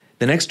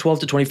The next 12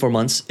 to 24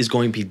 months is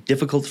going to be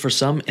difficult for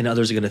some, and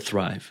others are going to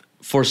thrive.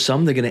 For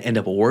some, they're going to end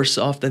up worse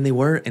off than they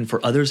were, and for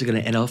others, they're going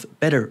to end off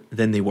better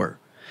than they were.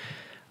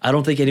 I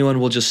don't think anyone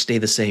will just stay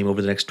the same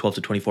over the next 12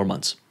 to 24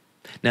 months.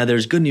 Now,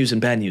 there's good news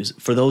and bad news.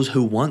 For those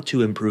who want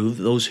to improve,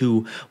 those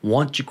who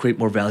want to create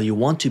more value,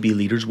 want to be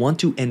leaders, want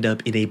to end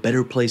up in a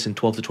better place in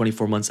 12 to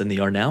 24 months than they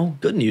are now,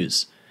 good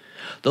news.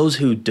 Those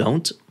who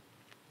don't,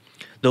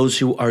 those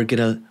who are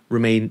going to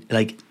remain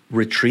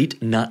retreat,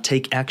 not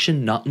take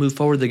action, not move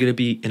forward, they're going to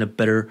be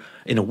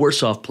in a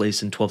worse off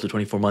place in 12 to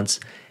 24 months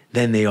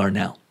than they are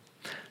now.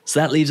 So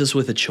that leaves us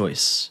with a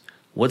choice.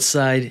 What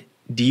side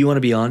do you want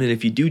to be on? And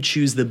if you do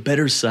choose the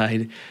better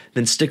side,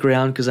 then stick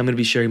around because I'm going to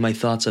be sharing my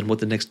thoughts on what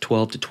the next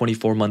 12 to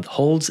 24 month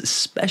holds,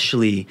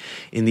 especially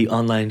in the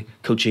online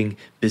coaching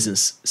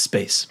business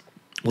space.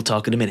 We'll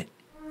talk in a minute.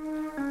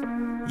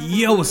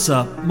 Yo, what's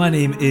up? My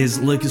name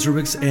is Lucas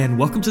Rubix and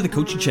welcome to the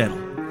coaching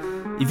channel.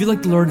 If you'd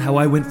like to learn how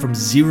I went from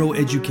zero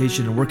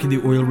education and working the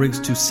oil rigs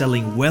to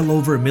selling well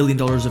over $1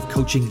 million of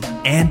coaching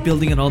and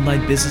building an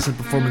online business and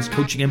performance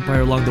coaching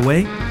empire along the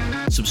way,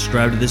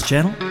 subscribe to this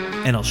channel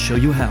and I'll show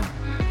you how.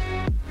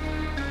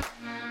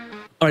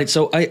 All right,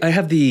 so I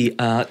have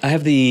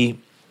the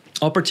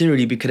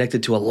opportunity to be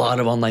connected to a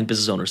lot of online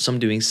business owners. Some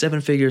doing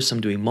 7 figures,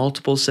 some doing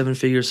multiple 7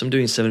 figures, some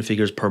doing 7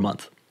 figures per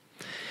month.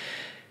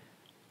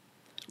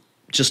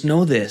 Just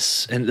know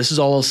this, and this is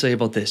all I'll say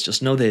about this.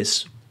 Just know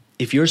this: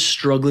 if you're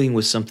struggling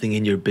with something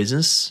in your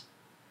business,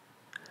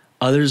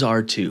 others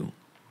are too.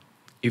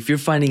 If you're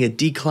finding a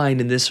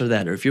decline in this or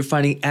that, or if you're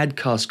finding ad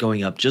costs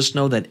going up, just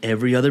know that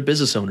every other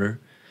business owner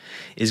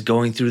is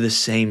going through the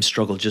same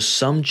struggle. Just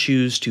some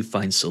choose to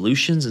find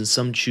solutions and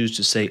some choose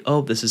to say,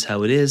 oh, this is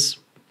how it is.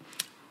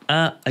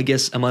 I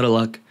guess I'm out of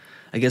luck.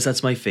 I guess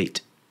that's my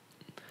fate.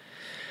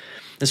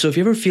 And so if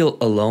you ever feel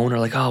alone or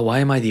like, oh, why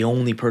am I the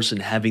only person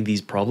having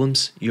these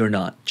problems? You're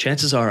not.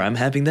 Chances are I'm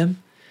having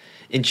them,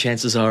 and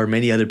chances are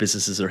many other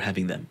businesses are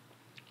having them.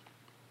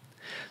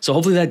 So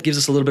hopefully that gives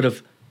us a little bit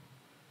of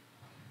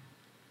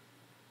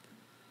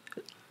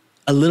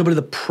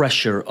the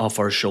pressure off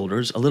our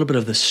shoulders, a little bit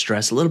of the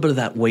stress, a little bit of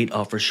that weight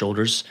off our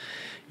shoulders.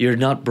 You're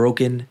not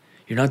broken.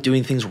 You're not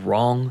doing things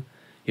wrong.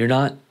 You're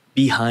not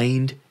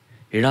behind.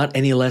 You're not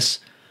any less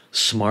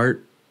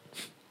smart.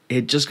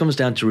 It just comes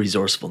down to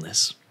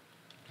resourcefulness.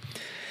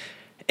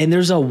 And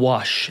there's a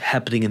wash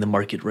happening in the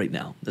market right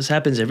now. This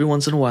happens every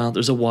once in a while.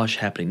 There's a wash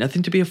happening.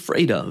 Nothing to be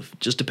afraid of.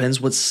 Just depends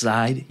what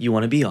side you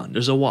want to be on.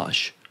 There's a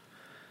wash.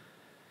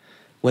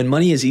 When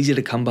money is easy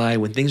to come by,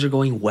 when things are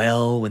going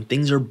well, when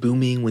things are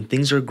booming, when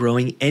things are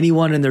growing,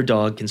 anyone and their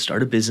dog can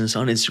start a business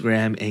on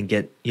Instagram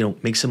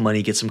and make some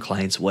money, get some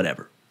clients,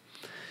 whatever.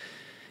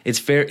 It's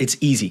fair. It's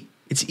easy.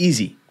 It's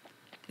easy.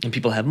 And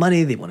people have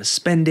money, they want to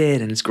spend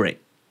it, and it's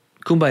great.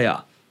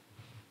 Kumbaya.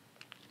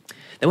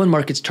 Then when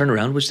markets turn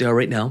around, which they are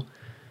right now,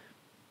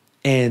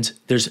 and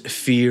there's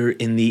fear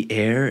in the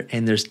air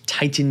and there's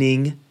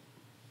tightening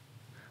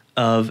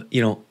of,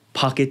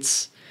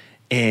 pockets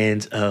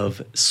and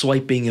of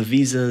swiping of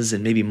visas,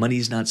 and maybe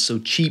money's not so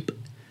cheap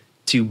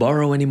to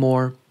borrow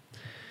anymore.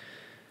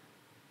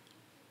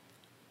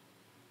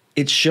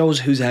 It shows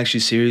who's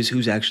actually serious,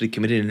 who's actually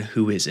committed, and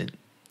who isn't.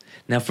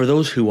 Now, for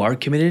those who are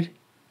committed,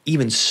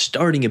 even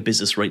starting a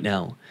business right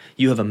now,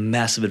 you have a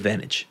massive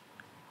advantage.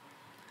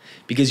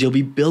 Because you'll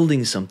be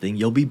building something,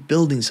 you'll be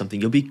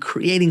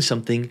creating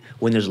something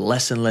when there's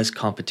less and less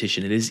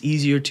competition. It is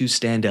easier to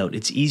stand out.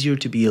 It's easier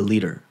to be a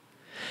leader.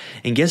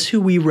 And guess who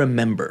we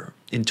remember?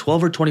 In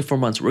 12 or 24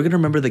 months, we're going to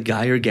remember the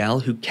guy or gal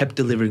who kept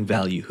delivering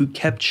value, who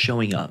kept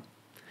showing up,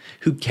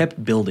 who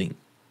kept building.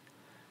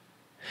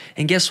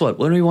 And guess what?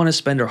 When we want to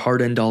spend our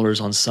hard-earned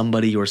dollars on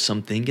somebody or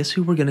something, guess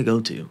who we're going to go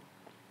to?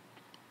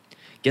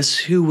 Guess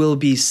who will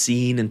be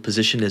seen and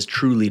positioned as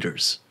true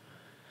leaders?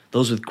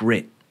 Those with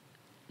grit.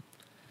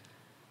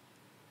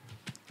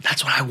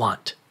 That's what I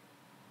want.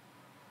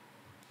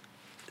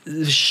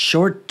 The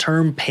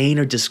short-term pain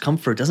or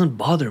discomfort doesn't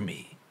bother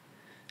me.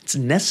 It's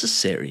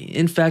necessary.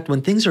 In fact,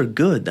 when things are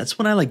good, that's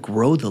when I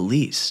grow the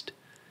least.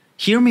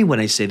 Hear me when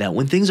I say that.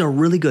 When things are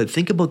really good,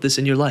 think about this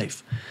in your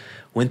life.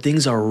 When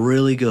things are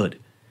really good,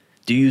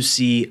 do you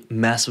see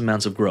massive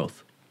amounts of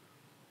growth?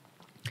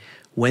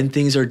 When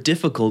things are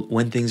difficult,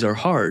 when things are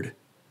hard,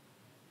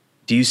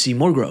 do you see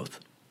more growth?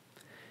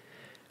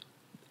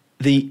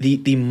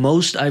 The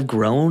most I've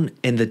grown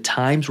and the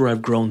times where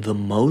I've grown the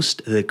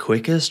most, the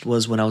quickest,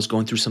 was when I was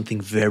going through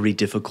something very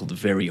difficult,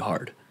 very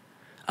hard.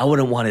 I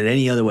wouldn't want it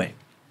any other way.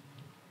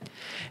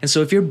 And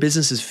so if your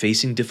business is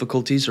facing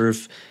difficulties, or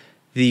if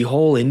the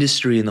whole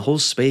industry and the whole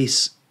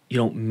space,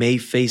 may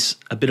face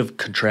a bit of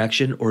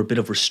contraction or a bit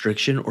of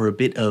restriction or a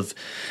bit of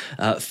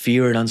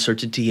fear and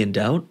uncertainty and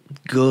doubt,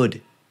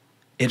 good.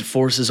 It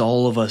forces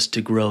all of us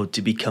to grow,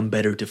 to become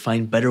better, to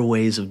find better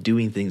ways of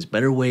doing things,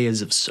 better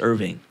ways of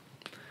serving,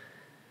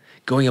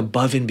 going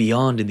above and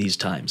beyond in these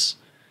times.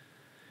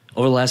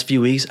 Over the last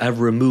few weeks, I've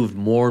removed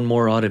more and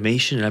more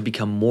automation, and I've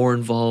become more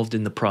involved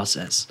in the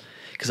process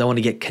because I want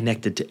to get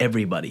connected to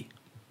everybody.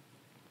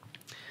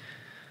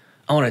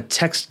 I want to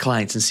text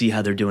clients and see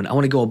how they're doing. I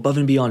want to go above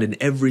and beyond in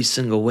every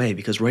single way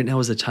because right now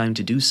is the time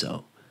to do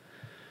so.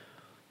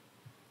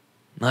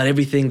 Not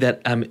everything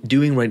that I'm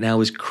doing right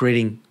now is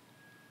creating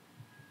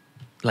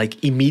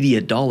like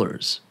immediate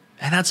dollars.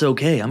 And that's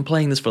okay. I'm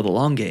playing this for the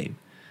long game.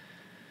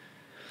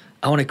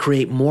 I want to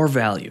create more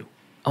value.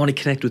 I want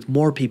to connect with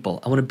more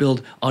people. I want to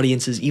build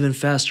audiences even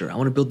faster. I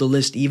want to build the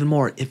list even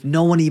more. If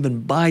no one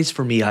even buys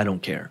from me, I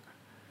don't care.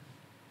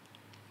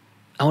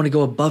 I want to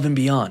go above and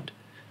beyond.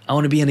 I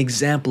want to be an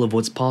example of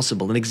what's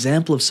possible, an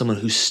example of someone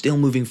who's still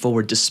moving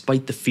forward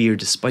despite the fear,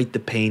 despite the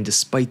pain,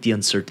 despite the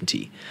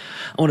uncertainty.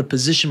 I want to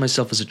position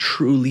myself as a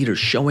true leader,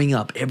 showing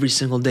up every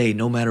single day,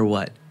 no matter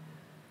what.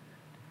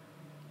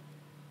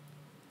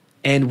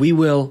 And we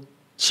will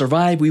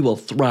survive, we will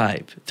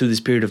thrive through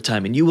this period of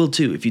time. And you will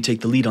too if you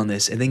take the lead on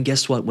this. And then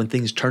guess what? When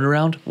things turn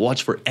around,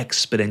 watch for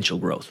exponential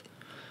growth.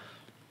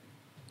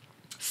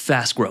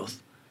 Fast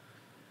growth.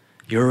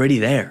 You're already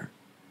there.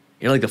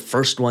 You're like the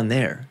first one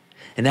there.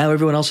 And now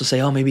everyone else will say,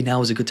 oh, maybe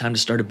now is a good time to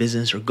start a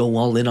business or go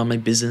all in on my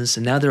business.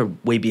 And now they're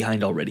way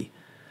behind already.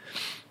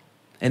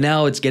 And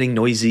now it's getting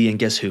noisy. And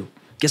guess who?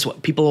 Guess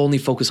what? People only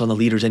focus on the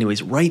leaders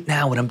anyways. Right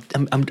now,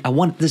 and I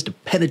want this to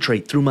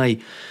penetrate through my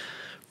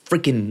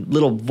freaking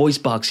little voice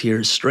box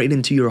here, straight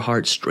into your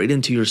heart, straight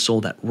into your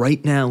soul, that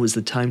right now is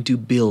the time to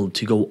build,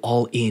 to go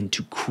all in,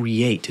 to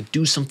create, to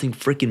do something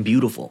freaking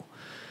beautiful,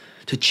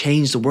 to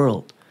change the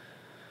world,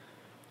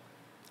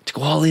 to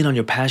go all in on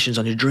your passions,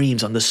 on your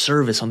dreams, on the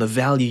service, on the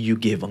value you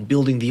give, on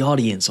building the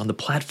audience, on the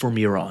platform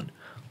you're on,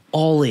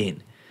 all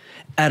in,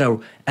 at a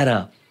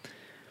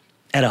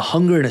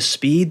hunger and a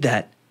speed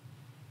that,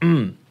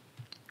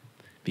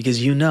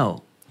 because you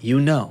know,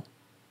 on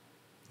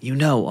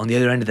the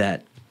other end of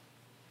that,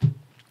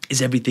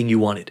 is everything you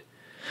wanted.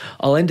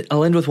 I'll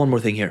end with one more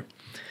thing here.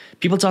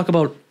 People talk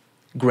about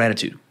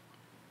gratitude.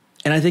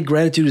 And I think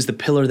gratitude is the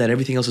pillar that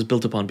everything else is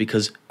built upon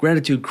because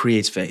gratitude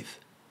creates faith.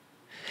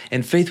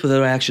 And faith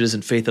without action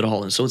isn't faith at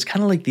all. And so it's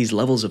kind of like these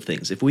levels of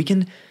things. If we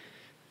can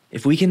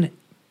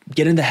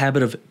get in the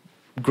habit of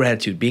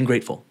gratitude, being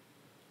grateful,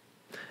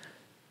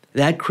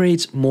 that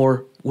creates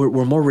more,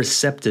 we're more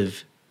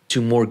receptive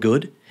to more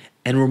good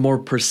and we're more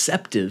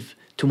perceptive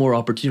to more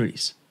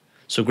opportunities.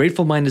 So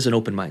grateful mind is an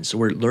open mind. So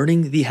we're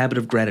learning the habit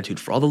of gratitude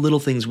for all the little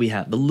things we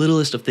have, the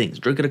littlest of things.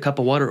 Drinking a cup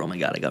of water, oh my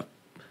God, I got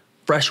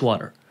fresh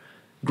water.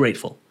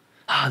 Grateful.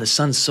 The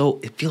sun's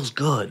it feels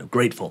good, I'm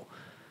grateful.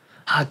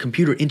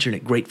 Computer,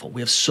 internet, grateful.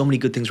 We have so many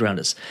good things around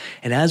us.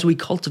 And as we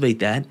cultivate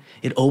that,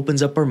 it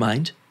opens up our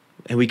mind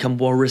and we become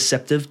more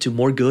receptive to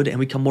more good and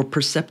we become more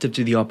perceptive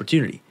to the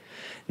opportunity.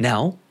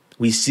 Now,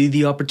 we see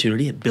the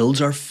opportunity, it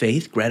builds our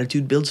faith,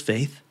 gratitude builds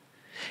faith.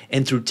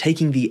 And through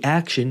taking the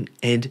action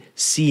and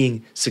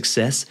seeing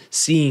success,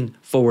 seeing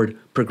forward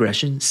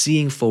progression,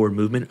 seeing forward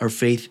movement, our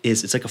faith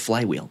it's like a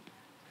flywheel.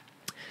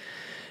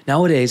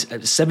 Nowadays,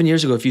 7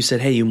 years ago, if you said,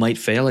 hey, you might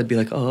fail, I'd be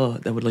like, oh,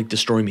 that would like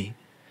destroy me.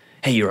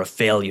 Hey, you're a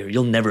failure.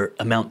 You'll never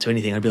amount to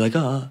anything. I'd be like,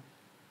 oh.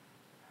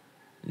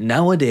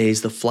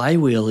 Nowadays, the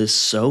flywheel is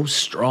so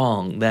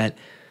strong that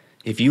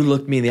if you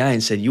looked me in the eye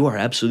and said, you are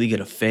absolutely going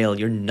to fail,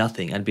 you're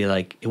nothing, I'd be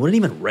like, it wouldn't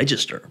even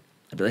register.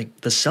 I'd be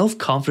like, the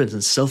self-confidence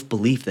and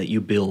self-belief that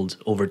you build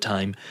over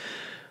time,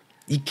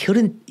 you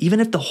couldn't, even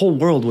if the whole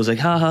world was like,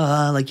 ha, ha,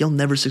 ha, like, you'll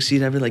never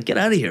succeed. I'd be like, get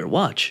out of here,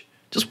 watch.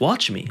 Just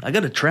watch me. I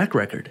got a track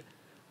record.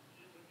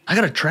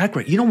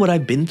 You know what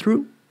I've been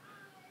through?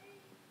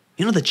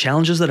 You know the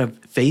challenges that I've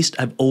faced,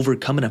 I've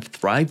overcome, and I've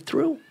thrived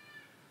through?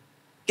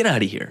 Get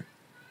out of here.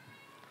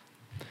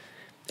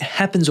 It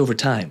happens over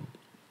time.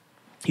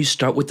 You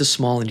start with the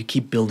small and you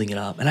keep building it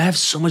up. And I have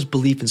so much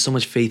belief and so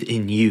much faith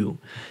in you.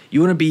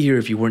 You wouldn't be here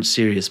if you weren't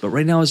serious. But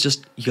right now it's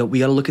just, we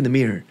got to look in the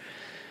mirror.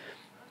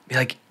 Be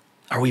like,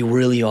 are we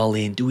really all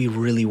in? Do we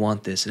really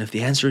want this? And if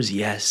the answer is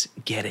yes,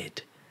 get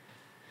it.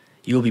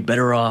 You will be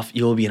better off.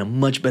 You will be in a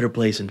much better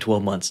place in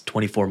 12 months,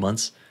 24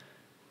 months.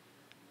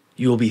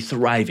 You will be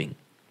thriving.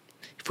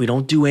 If we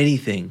don't do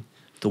anything,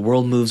 the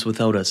world moves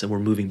without us and we're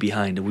moving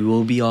behind. And we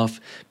will be off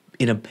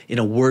in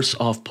a worse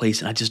off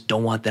place, and I just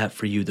don't want that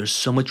for you. There's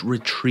so much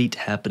retreat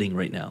happening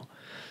right now.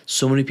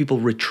 So many people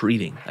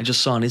retreating. I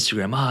just saw on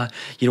Instagram,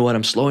 you know what,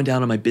 I'm slowing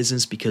down on my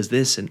business because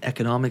this and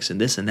economics and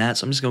this and that,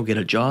 so I'm just going to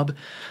get a job.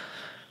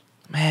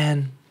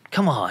 Man,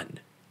 come on.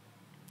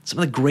 Some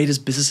of the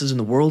greatest businesses in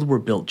the world were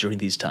built during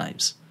these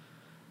times.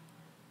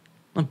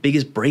 The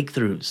biggest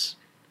breakthroughs.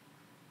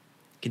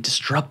 You can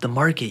disrupt the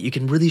market. You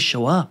can really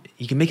show up.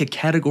 You can make a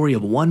category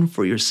of one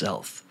for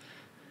yourself.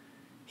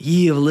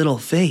 Ye of little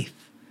faith.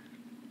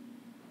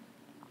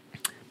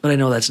 But I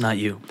know that's not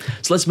you.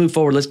 So let's move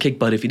forward. Let's kick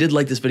butt. If you did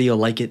like this video,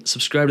 like it.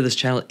 Subscribe to this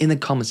channel. In the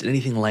comments, did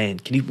anything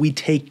land? Can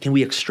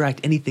we extract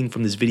anything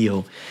from this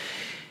video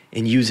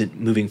and use it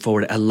moving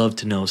forward? I'd love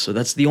to know. So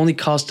that's the only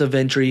cost of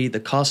entry,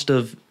 the cost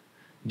of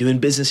doing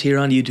business here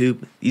on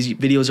YouTube. These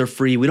videos are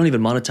free. We don't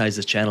even monetize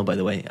this channel, by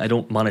the way. I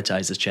don't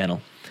monetize this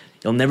channel.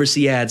 You'll never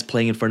see ads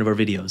playing in front of our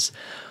videos.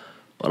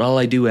 But all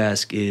I do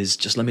ask is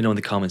just let me know in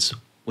the comments,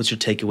 What's your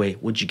takeaway?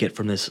 What'd you get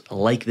from this?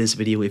 Like this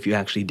video if you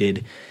actually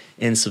did,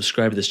 and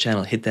subscribe to this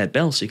channel. Hit that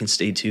bell so you can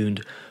stay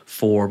tuned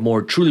for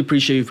more. Truly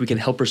appreciate you if we can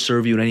help or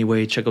serve you in any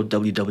way. Check out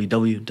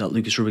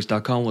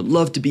www.lucasrubiks.com. Would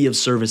love to be of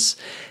service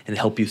and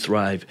help you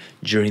thrive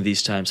during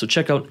these times. So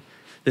check out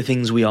the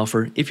things we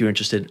offer if you're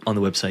interested on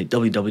the website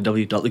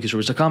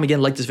www.lucasrubiks.com.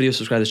 Again, like this video,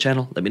 subscribe to this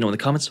channel. Let me know in the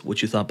comments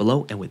what you thought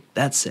below. And with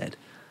that said,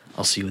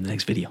 I'll see you in the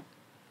next video.